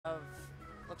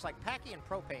looks like Packy and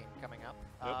ProPain coming up.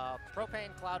 Yep.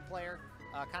 ProPain, Cloud player,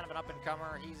 kind of an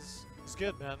up-and-comer. He's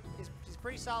good, man. He's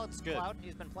pretty solid Cloud.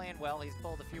 He's been playing well. He's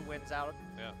pulled a few wins out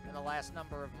in the last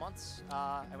number of months.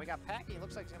 And we got Packy.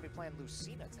 Looks like he's going to be playing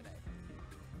Lucina today.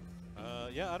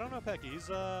 Yeah, I don't know Packy. He's,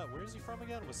 where is he from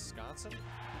again? Wisconsin?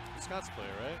 Wisconsin player,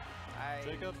 right?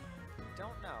 Jacob?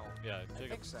 Don't know. Yeah,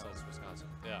 Jacob says Wisconsin.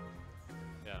 Yeah.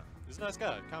 Yeah. He's a nice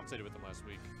guy. I commentated with him last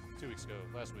week. 2 weeks ago.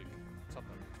 Last week.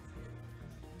 Something.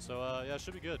 So, yeah, it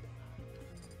should be good.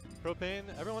 ProPain,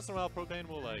 every once in a while, ProPain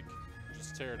will, like,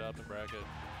 just tear it up in bracket.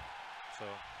 So,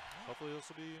 hopefully this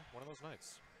will be one of those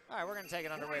nights. All right, we're going to take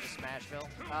it underway to Smashville.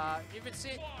 You've been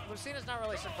seeing, Lucina's not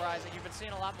really surprising. You've been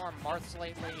seeing a lot more Marths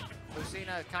lately.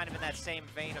 Lucina is kind of in that same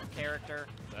vein of character.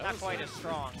 Not quite as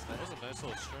strong. That was a nice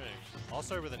little string. I'll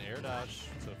start with an air dodge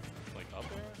to, like, up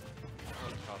air. I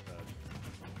would have caught that.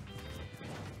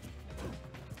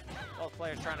 Both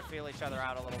players trying to feel each other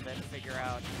out a little bit and figure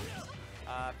out.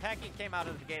 Packy came out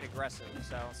of the gate aggressive,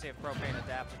 so we'll see if ProPain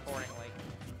adapts accordingly.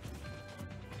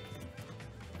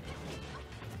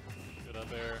 Good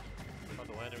up air. About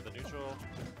to land it with the neutral.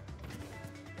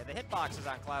 Yeah, the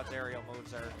hitboxes on Cloud's aerial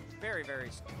moves are very, very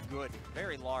good,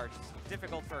 very large. It's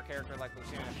difficult for a character like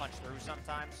Lucina to punch through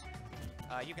sometimes.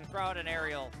 You can throw out an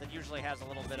aerial that usually has a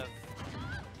little bit of,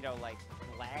 you know, like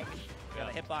lag. You know,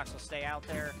 the hitbox will stay out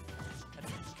there.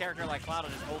 A character like Cloud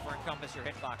will just over-encompass your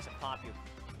hitbox and pop you.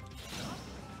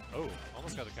 Oh,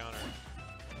 almost got the counter.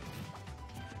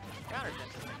 Counter's an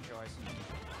interesting choice.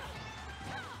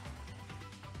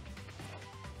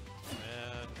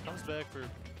 And comes back for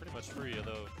pretty much free,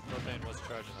 although ProPain was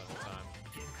charging that whole time.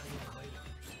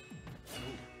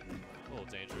 Ooh, a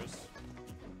little dangerous.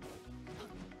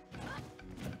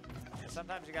 And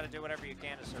sometimes you got to do whatever you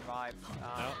can to survive.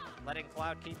 Letting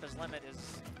Cloud keep his limit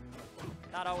is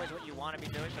not always what you want to be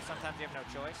doing, but sometimes you have no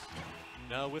choice.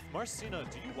 Now, with Marcina,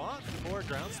 do you want more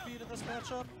ground speed in this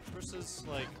matchup versus,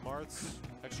 like, Marth's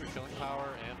extra killing power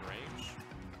and range?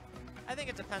 I think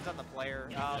it depends on the player.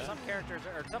 Some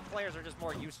players are just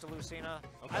more used to Lucina.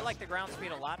 Okay. I like the ground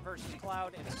speed a lot versus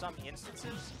Cloud in some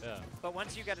instances. Yeah. But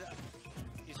once you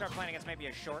start playing against maybe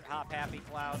a short hop happy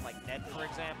Cloud, like Ned, for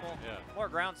example, more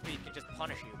ground speed can just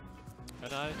punish you.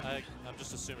 And I'm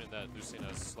just assuming that Lucina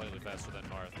is slightly faster than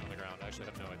Marth on the ground. I actually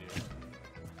have no idea.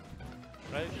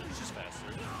 Right? He's just faster.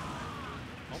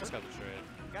 Almost got the trade.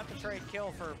 Got the trade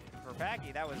kill for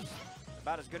Packy. That was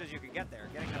about as good as you could get there.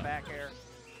 Getting the back air.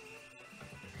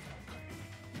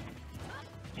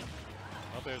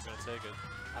 Up air's gonna take it.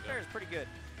 Up air is pretty good.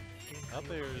 Up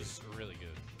air is really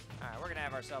good. All right, we're gonna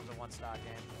have ourselves a one-stock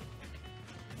game.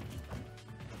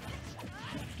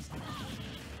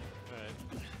 All right,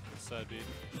 good side beat.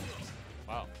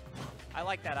 Wow. I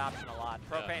like that option a lot.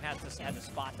 ProPain has to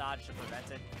spot dodge to prevent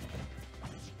it.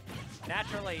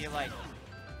 Naturally, you're like,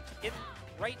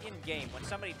 right in game, when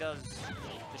somebody does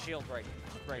the shield breaker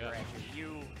at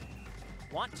you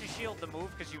want to shield the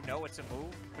move because you know it's a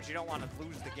move, but you don't want to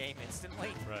lose the game instantly.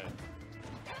 Right.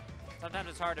 Sometimes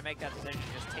it's hard to make that decision,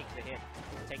 just take the hit,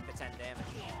 take the 10 damage.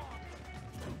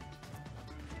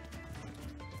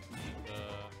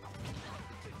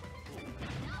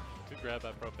 Good grab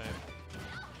by ProPain.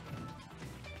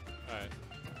 Alright.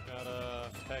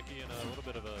 Got Packy in a little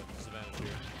bit of a disadvantage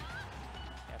here.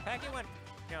 Yeah, Packy went,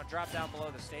 dropped down below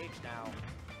the stage now.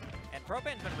 And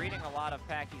ProPain's been reading a lot of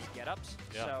Packy's get-ups,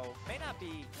 so may not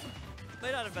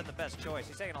have been the best choice.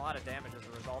 He's taking a lot of damage as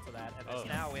a result of that, and is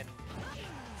now in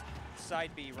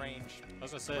side B range. I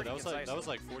was gonna say that was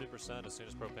like 40% as soon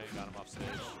as ProPain got him off stage.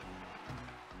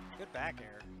 Good back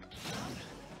air.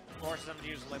 Forces him to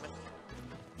use limit.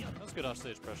 That was good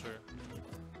offstage pressure.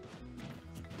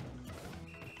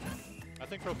 I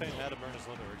think ProPain had to burn his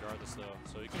limit regardless, though,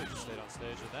 so he could have just stayed on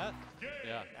stage. And that,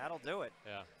 that'll do it.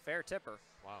 Yeah. Fair tipper.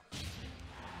 Wow.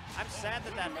 I'm sad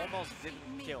that almost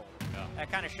didn't kill. Yeah.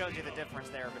 That kind of shows you the difference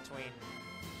there between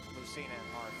Lucina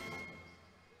and Marth.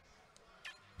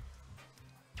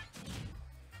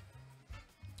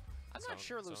 I'm not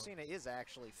sure Lucina is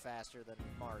actually faster than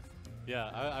Marth. Yeah,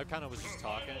 I kind of was just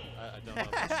talking. I don't know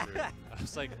if that's true. I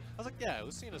was like, yeah,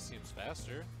 Lucina seems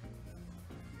faster.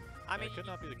 I mean, it could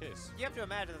not be the case. You have to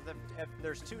imagine that if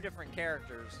there's two different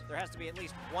characters, there has to be at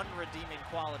least one redeeming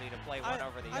quality to play one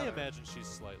over the other. I imagine she's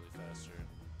slightly faster.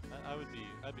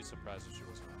 I'd be surprised if she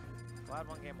wasn't. Cloud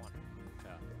won game one.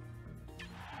 Yeah.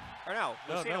 Or no,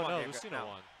 Lucina won game Lucina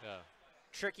won. Yeah.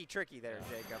 Tricky there,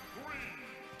 Jacob. 3,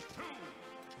 2,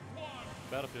 1.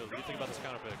 Battlefield, what do you think about this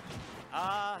counter pick?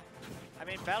 I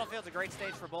mean, Battlefield's a great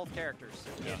stage for both characters.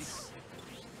 It's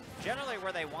generally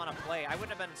where they want to play. I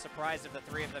wouldn't have been surprised if the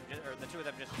two of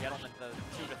them just gentlemen the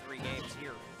 2 to 3 games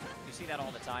here. You see that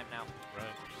all the time now. Right.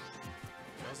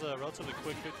 That was was a relatively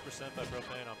quick 50% by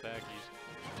ProPain on Packy.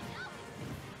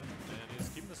 And he's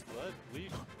keeping this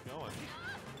lead going.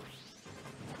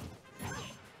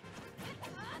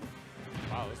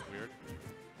 Wow, that's weird.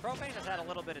 ProPain has had a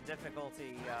little bit of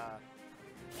difficulty.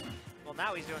 Well,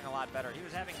 now he's doing a lot better. He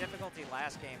was having difficulty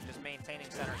last game just maintaining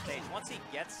center stage. Once he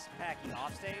gets Packy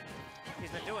off stage, he's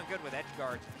been doing good with edge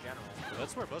guards in general. Well,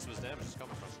 that's where most of his damage is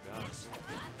coming from, to be honest.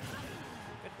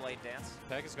 Good blade dance.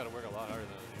 Packy's got to work a lot harder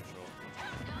than usual.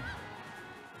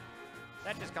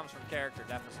 That just comes from character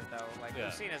deficit, though. Like, Yeah.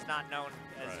 Lucina's not known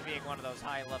as Right. being one of those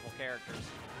high-level characters.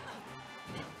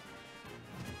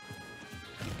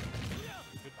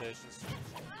 Good patience.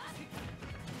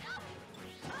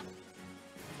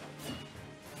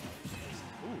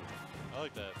 Ooh, I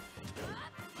like that.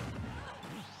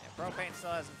 Yeah, ProPain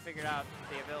still hasn't figured out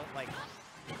the ability, like,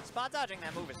 spot dodging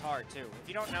that move is hard, too. If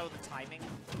you don't know the timing,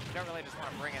 you don't really just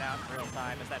want to bring it out in real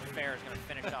time, as that fair is going to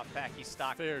finish off Packy's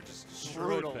stock. Fair just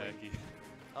destroyed Brutally. Packy.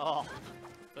 Oh.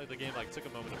 It's like the game took a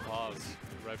moment to pause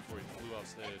right before he flew off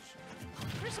stage.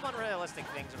 There's some unrealistic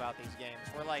things about these games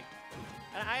where, like,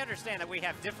 and I understand that we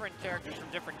have different characters from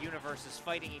different universes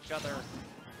fighting each other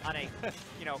on a,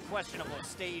 questionable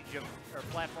stage of, or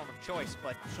platform of choice,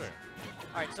 but... Sure.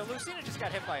 All right, so Lucina just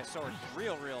got hit by a sword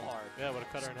real hard. Yeah, would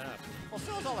have cut her in half. Well,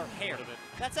 so is all her hair. Would've been.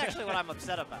 That's actually what I'm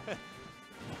upset about. You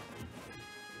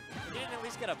didn't at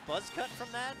least get a buzz cut from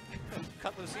that?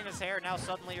 Cut Lucina's hair, now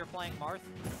suddenly you're playing Marth?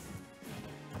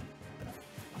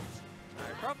 All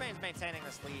right, ProPain's maintaining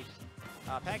this lead.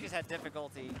 Packy's had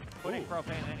difficulty putting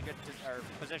ProPain in a good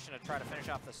position to try to finish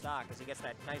off the stock as he gets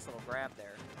that nice little grab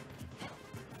there.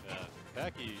 Yeah,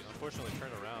 Packy unfortunately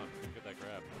turned around to get that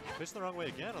grab. Facing the wrong way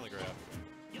again on the grab.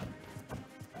 Good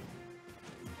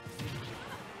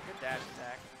dash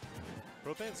attack.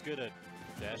 ProPain's good at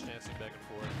dash dancing back and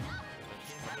forth, and then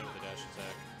just coming in with the dash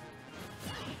attack.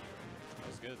 That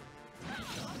was good.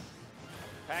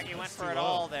 Packy went That's for too it low.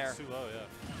 all there. It's too low, yeah.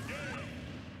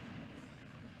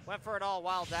 Went for it all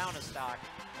while down a stock.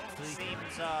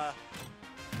 Seems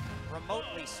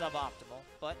remotely suboptimal,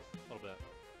 but A little bit.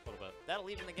 A little bit. that'll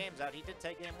even the games out. He did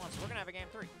take game 1, so we're going to have a game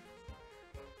 3.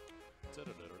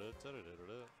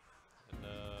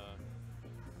 And,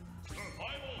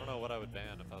 I don't know what I would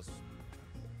ban if I was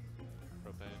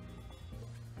ProPain.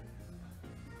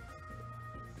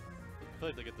 I feel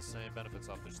like they get the same benefits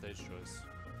off their stage choice.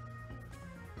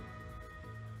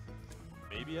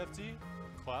 Maybe FT?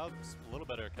 Cloud's a little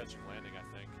better at catching landing, I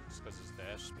think, just because his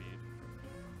dash speed.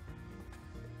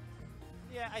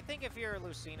 Yeah, I think if you're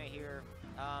Lucina here,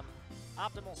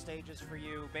 optimal stages for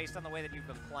you, based on the way that you've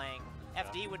been playing.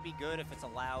 FD would be good if it's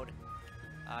allowed.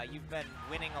 You've been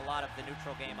winning a lot of the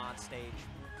neutral game on stage.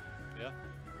 Yeah.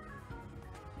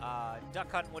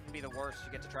 Duck Hunt wouldn't be the worst.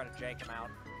 You get to try to jank him out.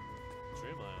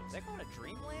 Dreamlands. They're going to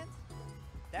Dreamland?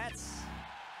 That's...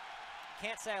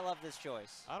 Can't say I love this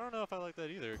choice. I don't know if I like that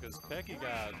either, because Packy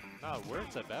got not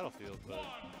worked at Battlefield, but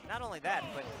Not only that,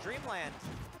 but Dreamland,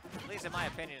 at least in my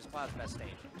opinion, is Cloud's best stage.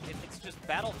 It's just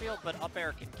Battlefield, but up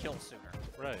air can kill sooner.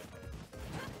 right.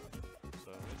 So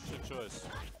interesting choice.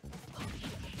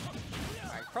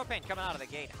 All right, ProPain coming out of the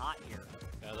gate hot here.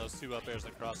 Yeah, those two up airs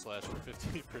and cross slash were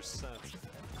 15%.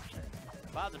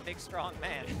 Cloud's a big, strong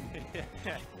man. Yeah,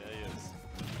 he is.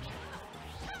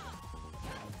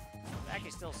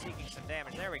 Packy's still seeking some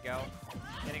damage. There we go.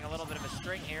 Getting a little bit of a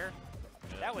string here.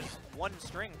 Yeah. That was one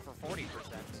string for 40%,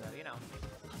 so,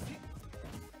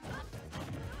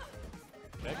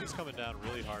 Packy's coming down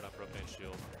really hard on ProPain's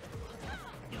shield.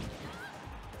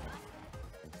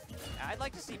 I'd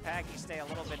like to see Packy stay a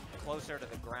little bit closer to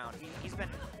the ground. He's been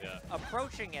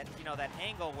approaching it, that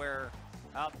angle where...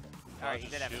 all right, he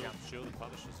did have a jump. Shield and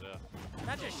punishes, yeah.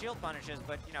 Not just shield punishes,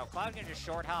 but, Cloud can just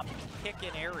short hop, kick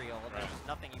in aerial, and there's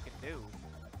nothing you can do.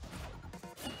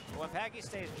 But when Packy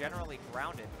stays generally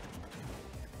grounded...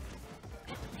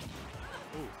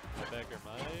 Ooh, my backer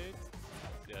might...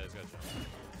 Yeah, he's got a jump.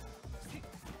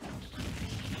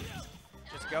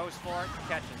 Just goes for it and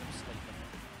catches him sleeping.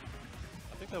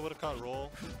 I think that would have caught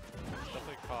roll.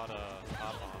 Definitely caught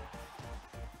hop on.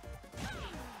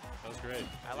 That was great.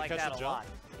 I Did like he catch that the a jump? lot.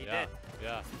 He Yeah, did.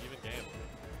 yeah, even game.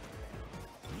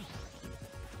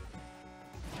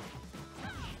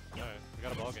 Alright, we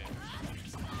got a ball game.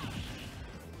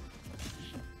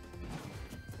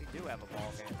 We do have a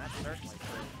ball game, that's certainly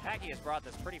true. Packy has brought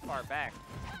this pretty far back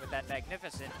with that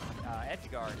magnificent edge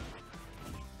guard.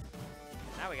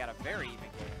 Now we got a very even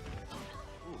game.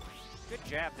 Ooh, good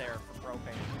jab there for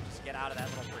ProPain. Just get out of that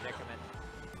little predicament.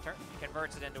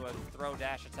 Converts it into a throw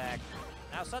dash attack.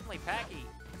 Now suddenly Packy,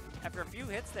 after a few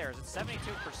hits there, is at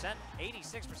 72%,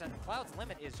 86%. Cloud's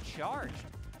limit is charged.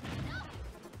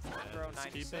 Throw Just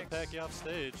 96. keeping Packy off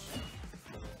stage.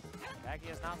 Packy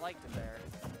has not liked it there.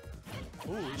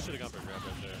 Ooh, he should have gone for a grab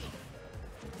right there.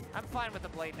 I'm fine with the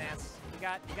blade dance. You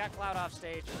got Cloud off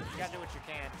stage. You got to do what you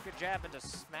can. Good jab into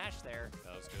smash there.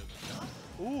 That was good.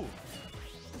 Ooh.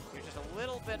 You're just a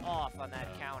little bit off on that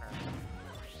counter.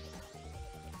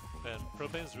 And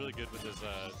ProPain's really good with his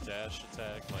dash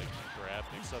attack, like grab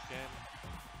mix-up game.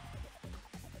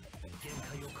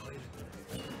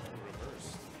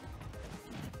 Reversed.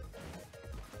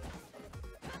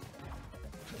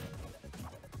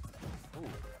 Ooh.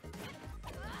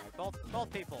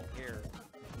 Both people here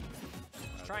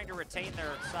just trying to retain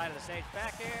their side of the stage.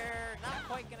 Back air, not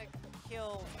quite gonna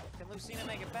kill. Can Lucina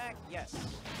make it back? Yes.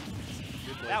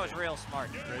 That was real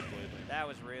smart. Great blade. That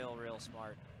was real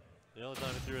smart. The only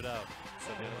time he threw it out.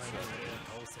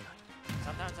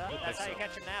 Sometimes that's how you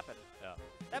catch him napping. Yeah.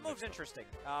 That move's interesting.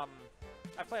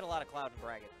 I've played a lot of Cloud and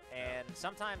Bracket, and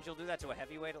sometimes you'll do that to a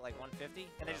heavyweight at like 150,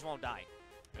 and they just won't die,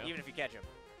 even if you catch him.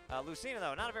 Lucina,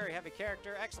 though, not a very heavy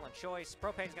character. Excellent choice.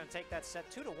 ProPain's going to take that set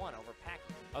 2-1 over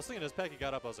Packy. I was thinking as Packy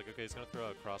got up, I was like, okay, he's going to throw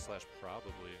a cross slash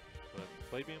probably. But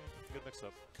blade beam, good mix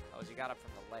up. Oh, as he got up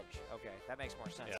from the ledge. Okay, that makes more sense. Yeah.